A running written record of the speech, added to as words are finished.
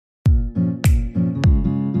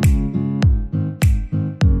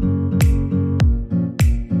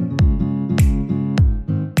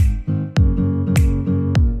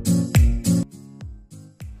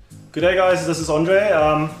G'day guys, this is Andre.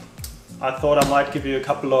 I thought I might give you a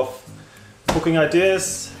couple of cooking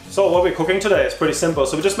ideas. So what we're cooking today is pretty simple.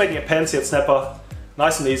 So we're just making a pan-seared snapper,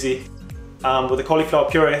 nice and easy, with a cauliflower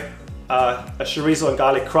puree, a chorizo and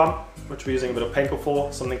garlic crumb, which we're using a bit of panko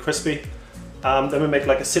for, something crispy. Then we make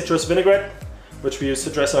like a citrus vinaigrette, which we use to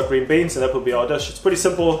dress our green beans, and that will be our dish. It's pretty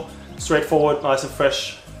simple, straightforward, nice and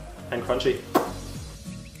fresh and crunchy.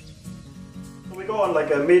 So we go on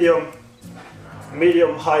like a medium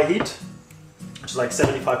high heat, which is like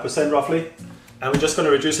 75% roughly, and we're just going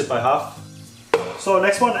to reduce it by half. So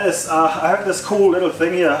next one is, I have this cool little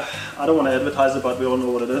thing here. I don't want to advertise it, but we all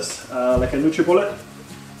know what it is. Like a NutriBullet.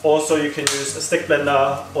 Also you can use a stick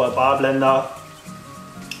blender or a bar blender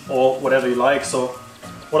or whatever you like. So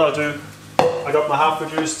what I'll do, I got my half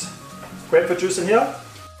reduced grapefruit juice in here,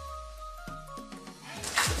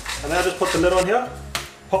 and then I just put the lid on here,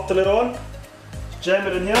 pop the lid on, jam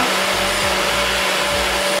it in here.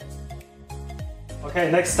 Okay,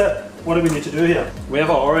 next step, what do we need to do here? We have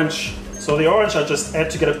our orange. So the orange I just add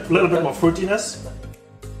to get a little bit more fruitiness.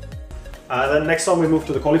 Then next on we move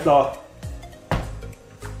to the cauliflower.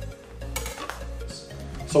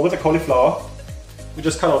 So with the cauliflower, we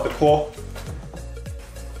just cut out the core.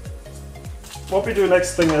 What we do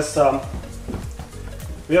next thing is,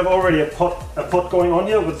 we have already a pot going on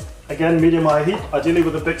here with, again, medium high heat, ideally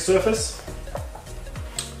with a big surface.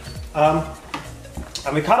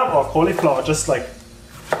 And we cut up our cauliflower just like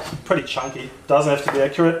pretty chunky. Doesn't have to be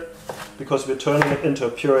accurate because we're turning it into a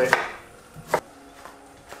puree.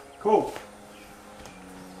 Cool.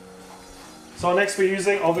 So next we're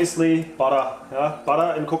using obviously butter. Yeah?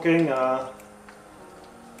 Butter in cooking,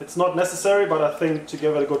 it's not necessary, but I think to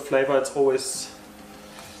give it a good flavor it's always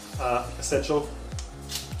essential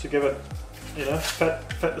to give it, you know,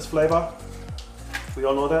 fatness flavor. We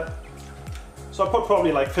all know that. So I put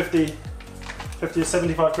probably like 50 to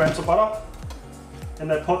 75 grams of butter in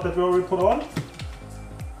that pot that we already put on.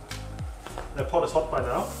 That pot is hot by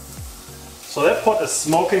now. So that pot is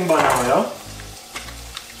smoking by now, yeah?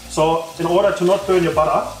 So in order to not burn your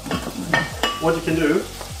butter, what you can do,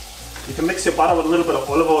 you can mix your butter with a little bit of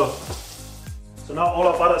olive oil. So now all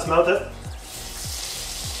our butter is melted.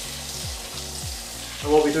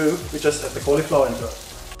 And what we do, we just add the cauliflower into it.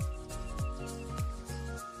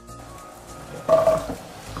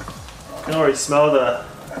 You can already smell the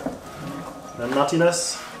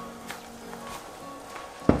nuttiness.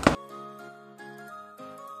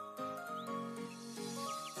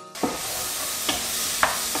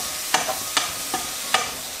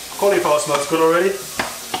 Cauliflower smells good already.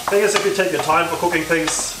 Thing is, if you take your time for cooking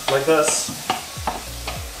things like this,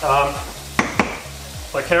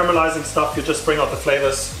 by caramelizing stuff, you just bring out the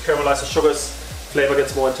flavors, caramelize the sugars, flavor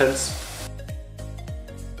gets more intense.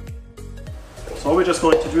 So what we're just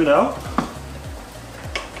going to do now,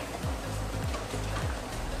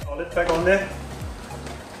 our lid back on there.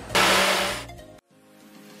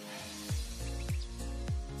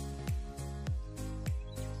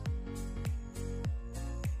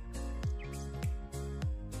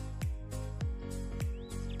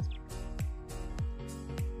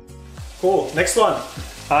 Cool, next one.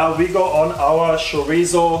 We go on our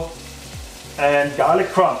chorizo and garlic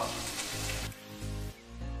crumb.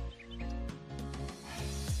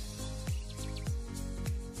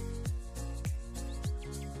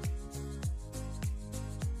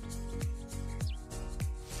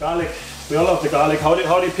 Garlic, we all love the garlic. How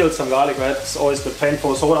do you peel some garlic, right? It's always a bit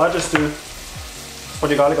painful. So what I just do, put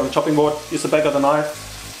your garlic on the chopping board, use the back of the knife,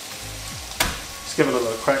 just give it a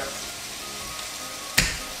little crack.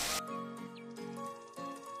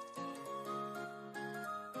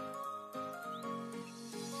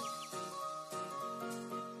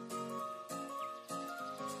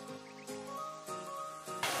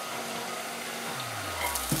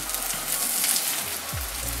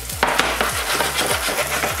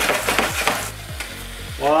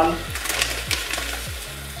 One,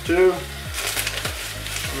 two,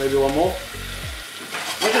 maybe one more.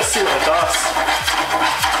 We'll just see what it does.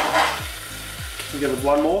 We'll give it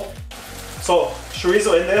one more. So,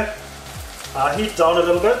 chorizo in there. Heat down a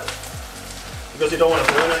little bit because you don't want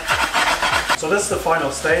to burn it. So this is the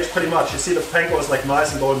final stage pretty much. You see the panko is like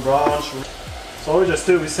nice and golden brown. So what we just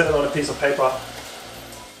do, we set it on a piece of paper.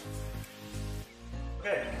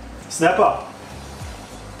 Okay, snapper.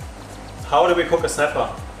 How do we cook a snapper,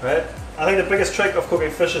 right? I think the biggest trick of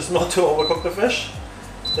cooking fish is not to overcook the fish.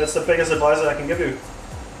 That's the biggest advice that I can give you.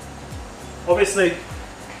 Obviously,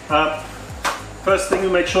 first thing, you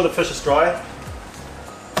make sure the fish is dry.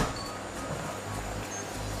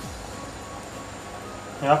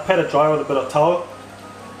 Yeah, I've pat it dry with a bit of towel.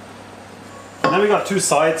 And then we got two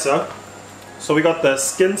sides, yeah? So we got the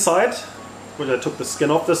skin side, which I took the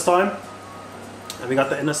skin off this time, and we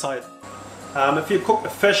got the inner side. If you cook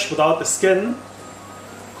a fish without the skin,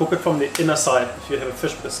 cook it from the inner side. If you have a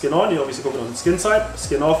fish with the skin on, you obviously cook it on the skin side,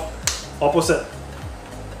 skin off, opposite.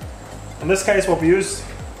 In this case what we use,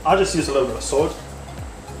 I just use a little bit of salt.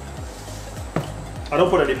 I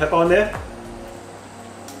don't put any pepper on there.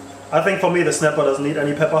 I think for me the snapper doesn't need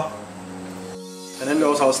any pepper. And then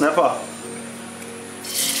goes our snapper.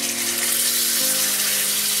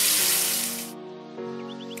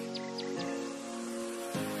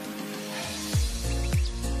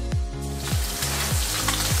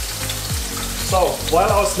 So while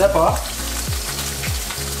our snapper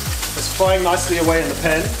is frying nicely away in the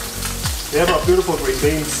pan, we have our beautiful green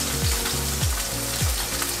beans.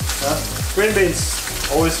 Green beans,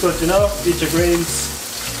 always good, you know, eat your greens,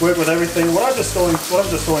 work with everything. What I'm just going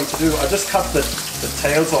to do, I just cut the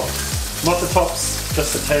tails off, not the tops,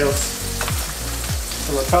 just the tails.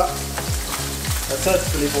 So we'll cut, that's it,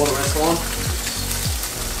 we'll leave all the rest on.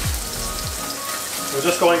 We're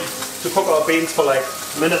just going to cook our beans for like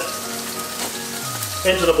a minute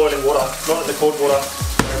into the boiling water, not in the cold water,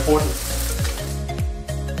 very important.